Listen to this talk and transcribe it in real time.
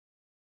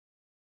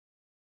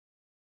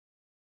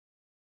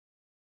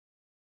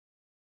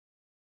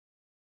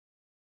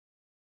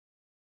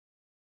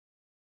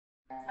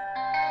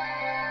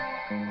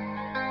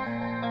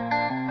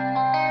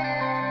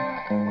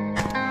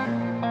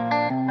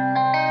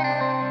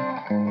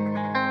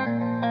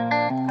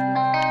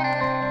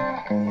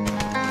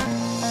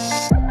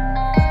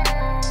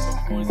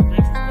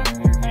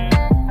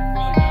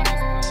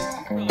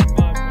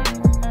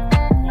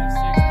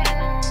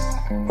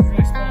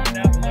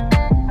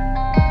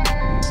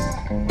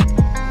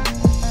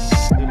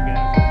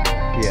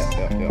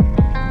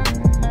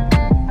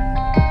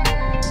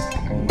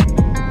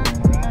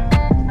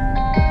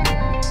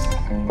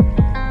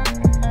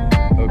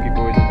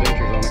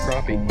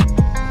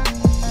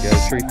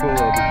Tree full of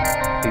them.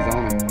 He's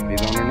on them.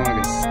 He's on their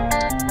noggin.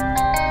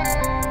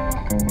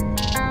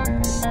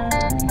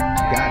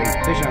 Got him.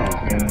 Fish on.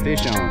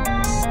 Fish on.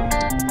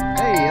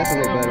 Hey, that's a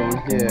little better one.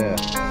 Yeah,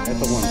 that's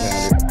a 1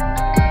 pounder.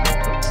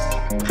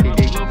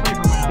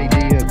 He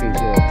de-hooked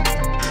himself.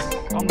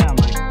 Calm down,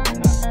 Mike. Calm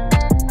down.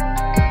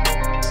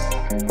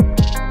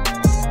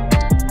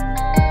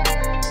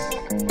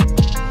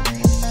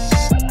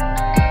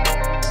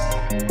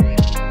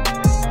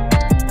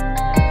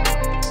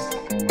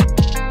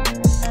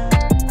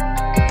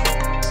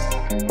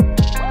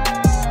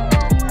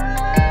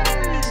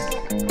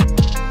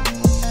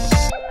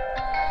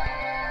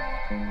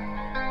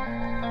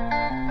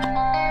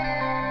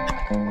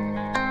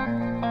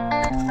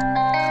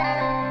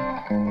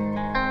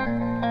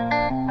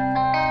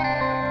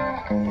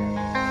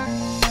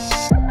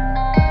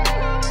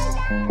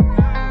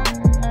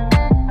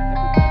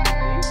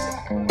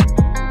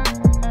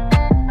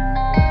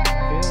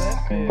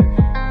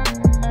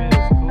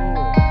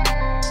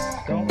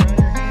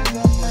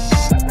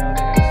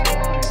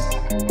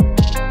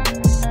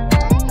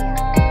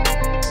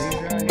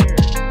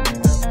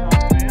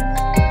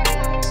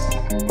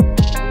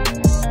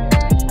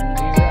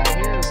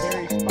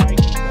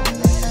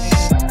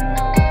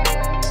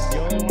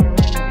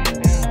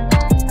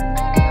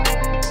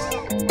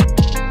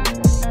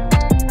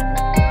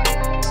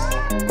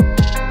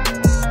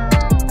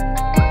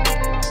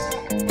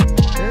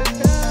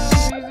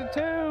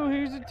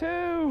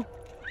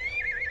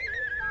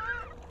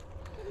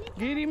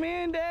 Get him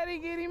in, Daddy,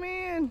 get him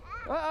in.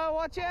 Uh-oh,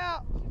 watch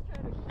out.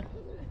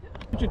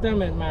 Put your thumb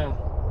in his mouth.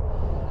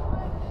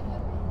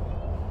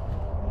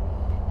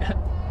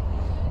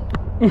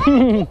 It's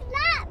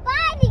not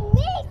biting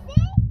me,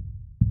 see?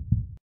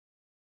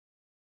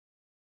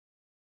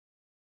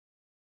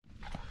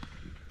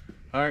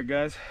 All right,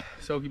 guys,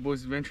 it's Okie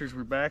Boys Adventures.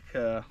 We're back.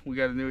 We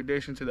got a new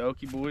addition to the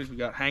Okie Boys. We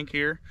got Hank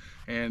here,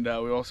 and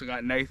we also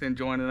got Nathan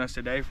joining us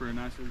today for a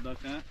nice little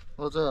duck hunt.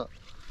 What's up?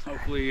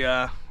 Hopefully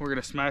we're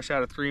gonna smash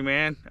out a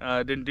 3-man.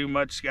 Didn't do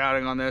much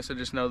scouting on this. I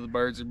just know the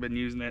birds have been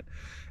using it,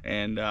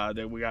 and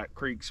that we got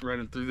creeks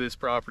running through this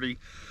property,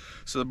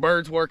 so the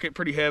birds work it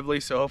pretty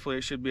heavily. So hopefully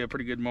it should be a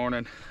pretty good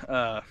morning.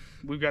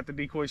 We've got the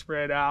decoy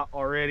spread out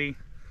already.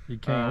 You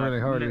can't really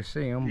hardly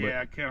see them. But...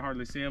 yeah, I can't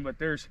hardly see them, but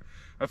there's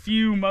a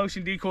few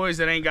motion decoys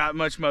that ain't got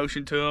much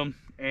motion to them,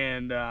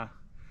 and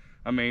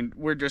I mean,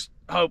 we're just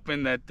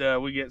hoping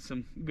that we get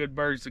some good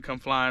birds to come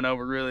flying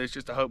over. Really, it's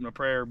just a hope and a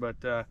prayer, but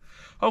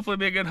hopefully it'll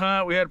be a good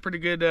hunt. We had a pretty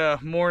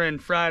good morning,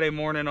 Friday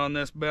morning on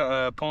this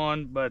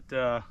pond, but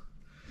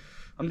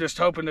I'm just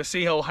hoping to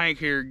see old Hank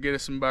here get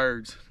us some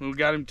birds. We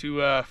got him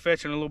to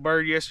fetching a little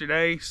bird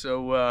yesterday,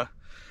 so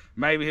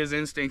maybe his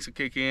instincts will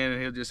kick in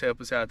and he'll just help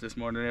us out this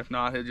morning. If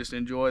not, he'll just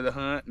enjoy the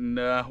hunt, and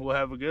we'll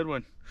have a good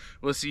one.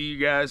 We'll see you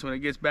guys when it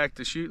gets back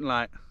to shooting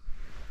light.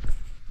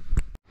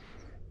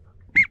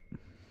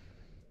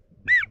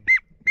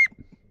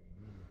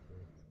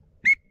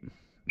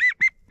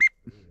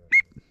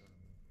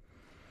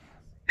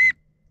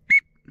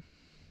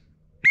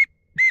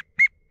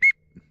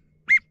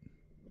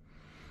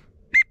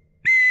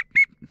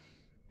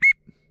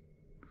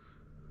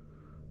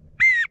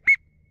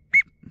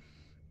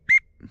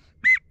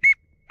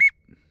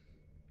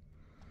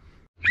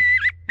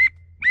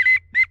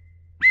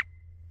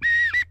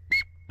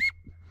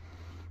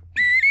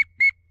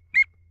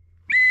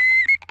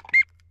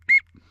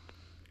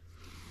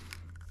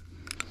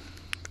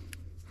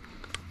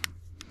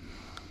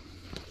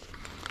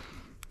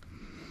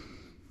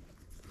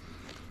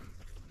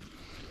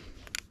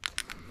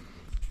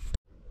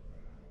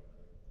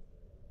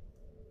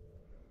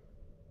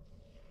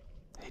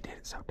 He did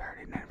it so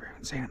dirty, never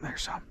even seen him.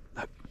 There's some.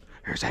 Look,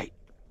 here's 8.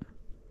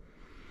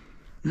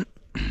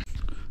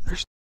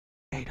 There's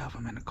 8 of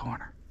them in the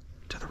corner.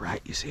 To the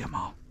right, you see them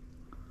all.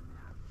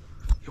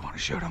 You want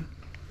to shoot them?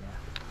 Yeah.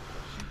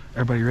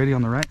 Everybody ready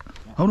on the right?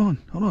 Yeah. Hold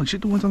on.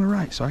 Shoot the ones on the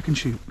right so I can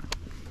shoot.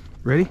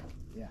 Ready?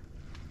 Yeah.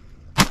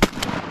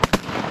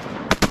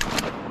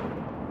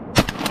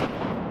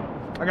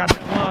 I got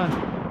that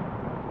one.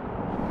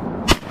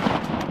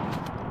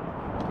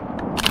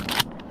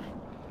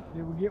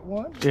 Did we get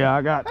one? Yeah,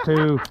 I got 2. I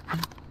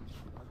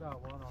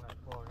got one on that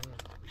far end.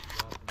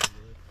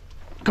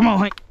 Come on,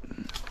 Hank.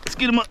 Let's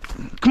get him up.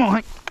 Come on,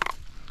 Hank.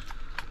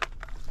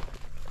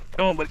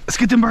 Come on, buddy. Let's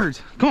get them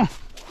birds. Come on.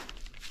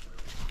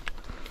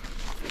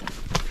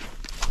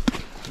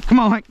 Come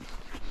on, Hank.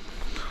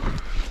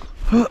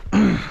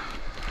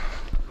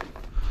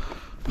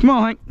 Come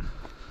on, Hank.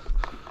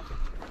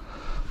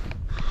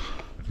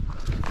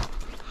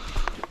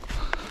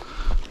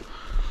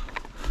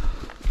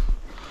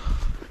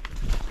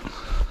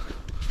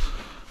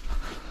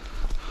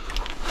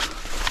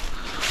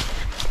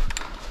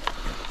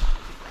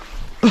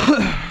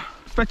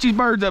 Fetch these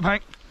birds up,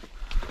 Hank.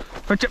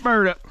 Fetch that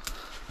bird up.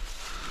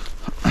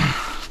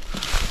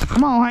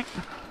 Come on, Hank.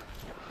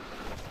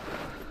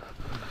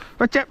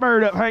 Fetch that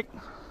bird up, Hank.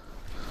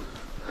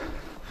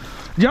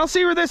 Did y'all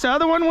see where this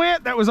other one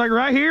went? That was like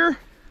right here.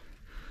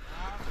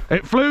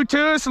 It flew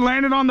to us and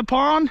landed on the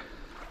pond.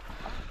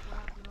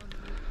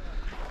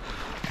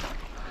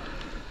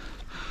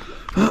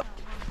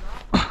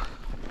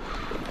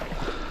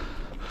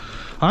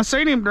 I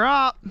seen him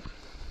drop.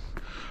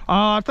 Oh,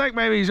 I think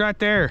maybe he's right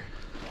there.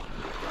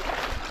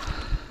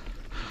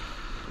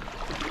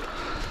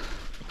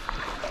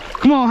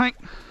 Come on, Hank.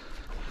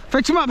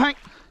 Fetch him up, Hank.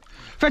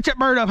 Fetch that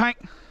bird up, Hank.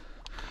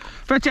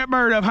 Fetch that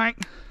bird up, Hank.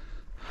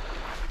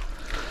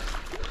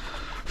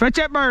 Fetch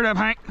that bird up,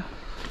 Hank.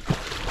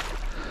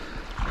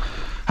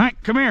 Hank,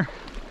 come here.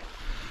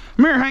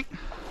 Come here, Hank.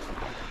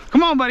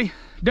 Come on, buddy.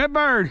 Dead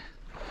bird.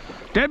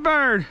 Dead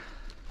bird.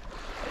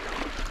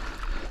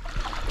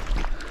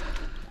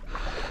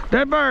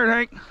 Dead bird,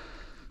 Hank.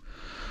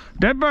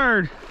 Dead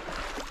bird.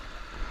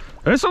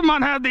 This one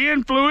might have the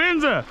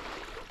influenza.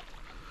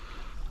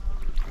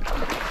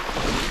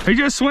 He's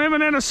just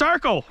swimming in a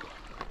circle.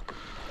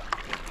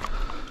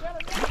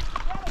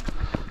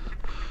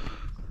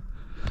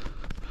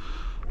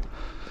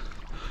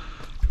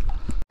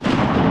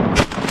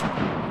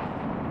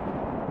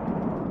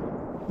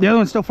 The other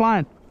one's still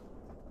flying.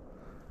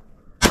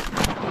 I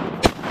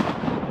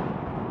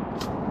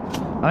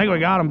think we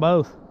got them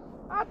both.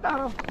 I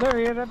thought there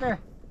he is right there.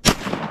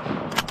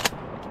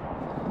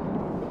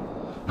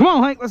 Come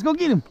on, Hank, let's go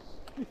get him.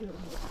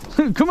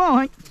 Come on,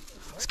 Hank.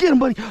 Let's get him,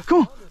 buddy.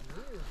 Come on.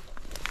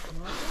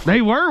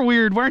 They were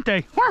weird, weren't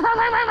they?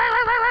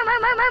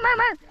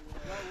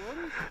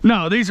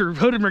 No, these are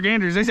hooded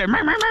merganders. They said.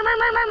 First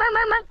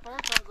I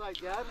was like,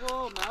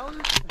 Gadwall,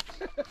 Mallard?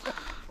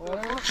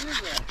 What else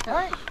is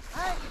that?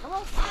 Hey, come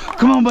on.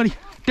 Come on, buddy.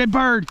 Dead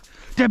bird.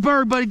 Dead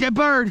bird, buddy. Dead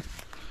bird.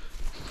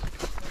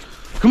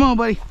 Come on,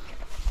 buddy. Quit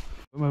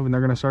moving. They're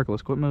going to circle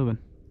us. Quit moving.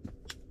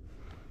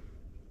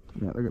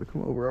 Yeah, they're going to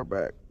come over our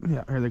back.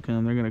 Yeah, here they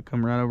come. They're going to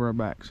come right over our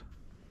backs.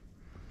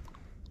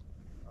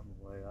 I'm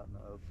way out in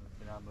the open.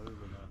 Can I move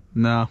or not?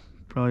 No,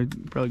 probably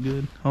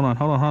good. Hold on.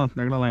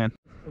 They're going to land.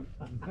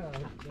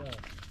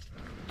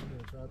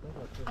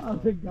 Oh,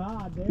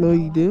 God. What are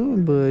you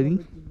doing,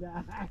 buddy?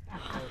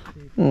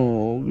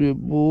 Oh,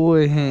 good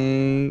boy,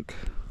 Hank.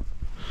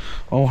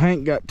 Oh,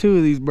 Hank got 2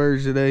 of these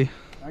birds today.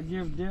 I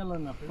give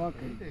Dylan a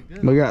fucking...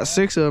 We got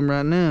 6 of them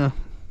right now.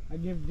 I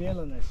give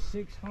Dylan a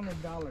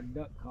 $600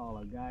 duck call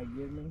a guy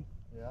give me.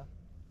 Yeah.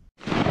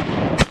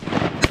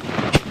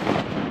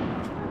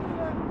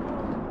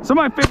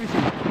 Somebody finish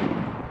him.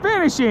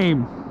 Finish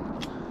him.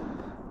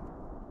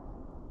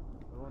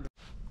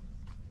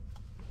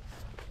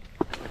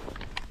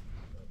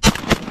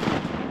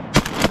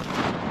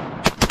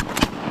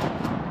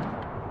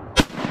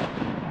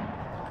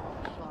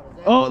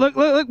 Oh,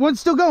 look, one's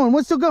still going.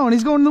 He's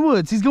going in the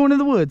woods. He's going in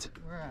the woods.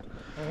 Where at?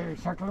 Here,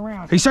 he's circling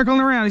around. He's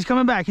circling around. He's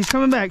coming back. Here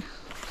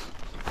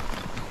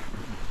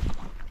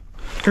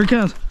he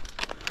comes.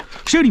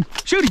 Shoot him.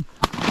 Tree.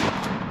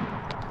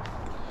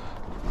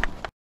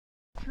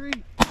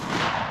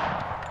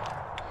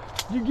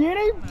 You get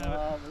him?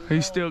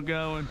 He's still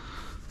going.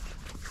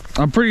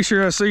 I'm pretty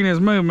sure I've seen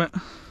his movement.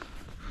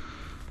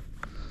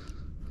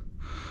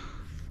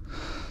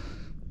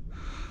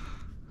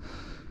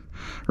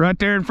 Right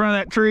there in front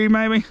of that tree,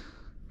 maybe.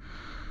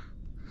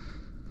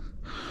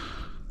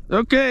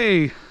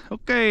 Okay.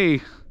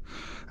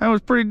 That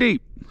was pretty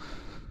deep.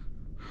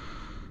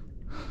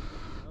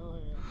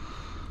 Oh, yeah.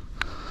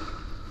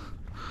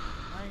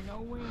 Ain't no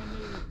wind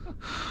either.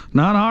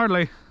 Not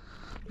hardly.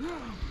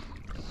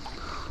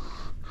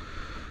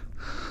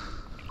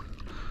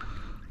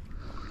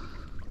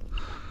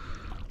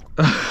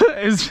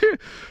 Is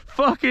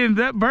fucking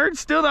that bird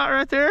still not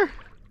right there?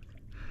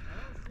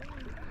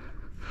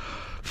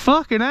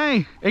 Fucking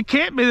A. It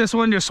can't be this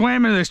one just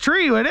swam in this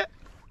tree, would it?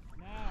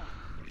 No.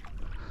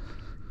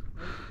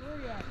 There's 3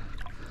 of them.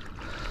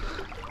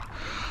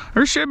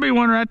 There should be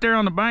one right there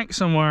on the bank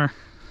somewhere.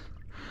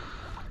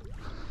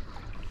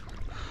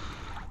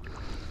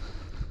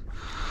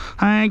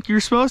 Hank, you're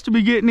supposed to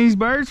be getting these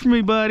birds for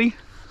me, buddy.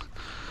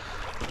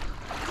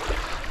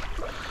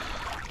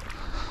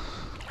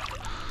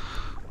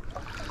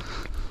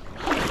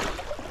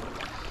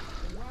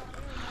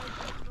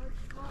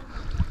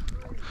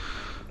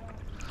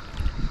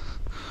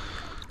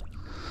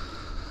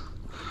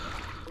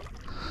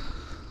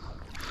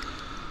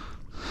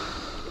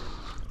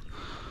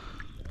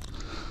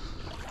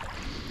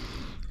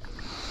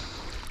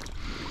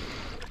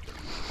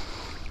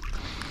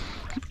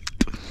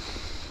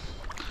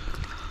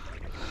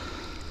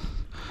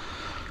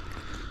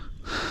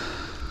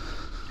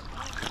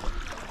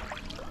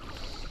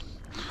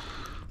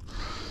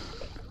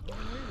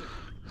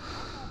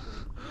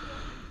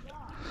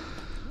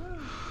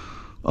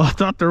 Oh, I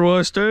thought there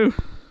was too.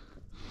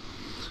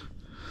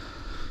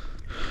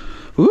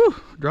 Woo,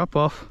 drop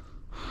off.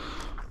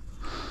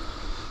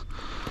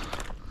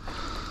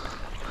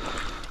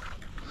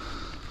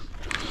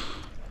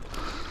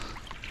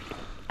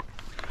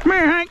 Come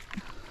here, Hank.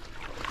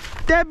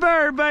 Dead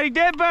bird, buddy,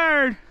 dead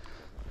bird.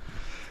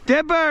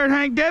 Dead bird,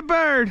 Hank, dead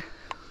bird.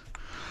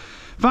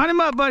 Find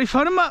him up, buddy,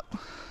 find him up.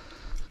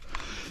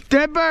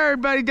 Dead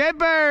bird, buddy, dead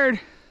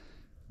bird.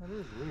 That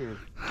is weird.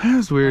 That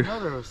was weird. I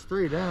know there was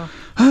 3 down.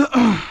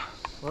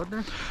 Wasn't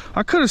there?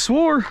 I could have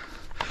swore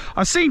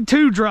I seen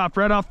 2 drop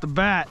right off the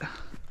bat.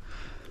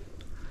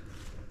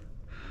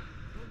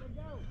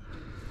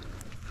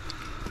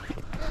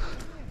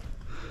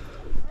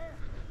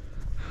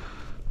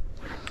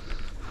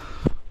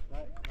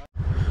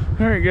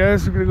 All right,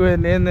 guys, we're gonna go ahead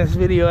and end this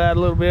video out a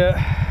little bit.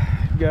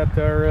 Got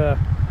our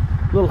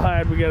little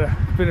hide we gotta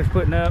finish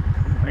putting up.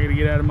 I gotta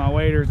get out of my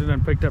waders and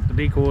then picked up the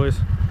decoys.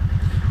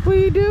 What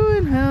you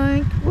doing,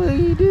 Hank? What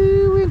you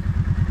doing?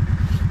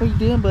 What you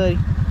doing, buddy?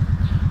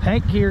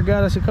 Hank here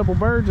got us a couple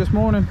birds this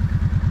morning.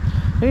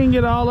 He didn't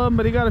get all of them,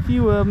 but he got a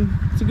few of them.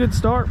 It's a good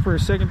start for a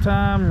second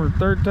time or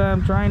third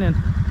time training.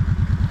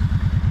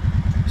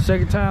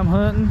 Second time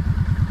hunting.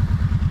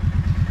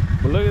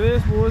 But look at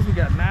this, boys. We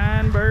got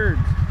 9 birds.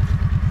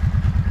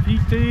 Peak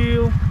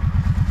teal,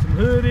 some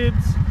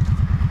hoodeds.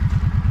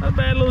 Not a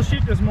bad little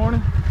shit this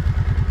morning.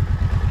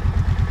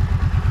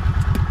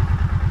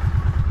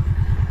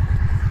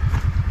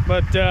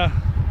 But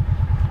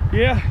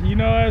yeah, you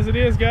know, as it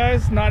is,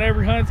 guys, not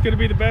every hunt's gonna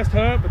be the best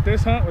hunt, but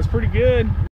this hunt was pretty good.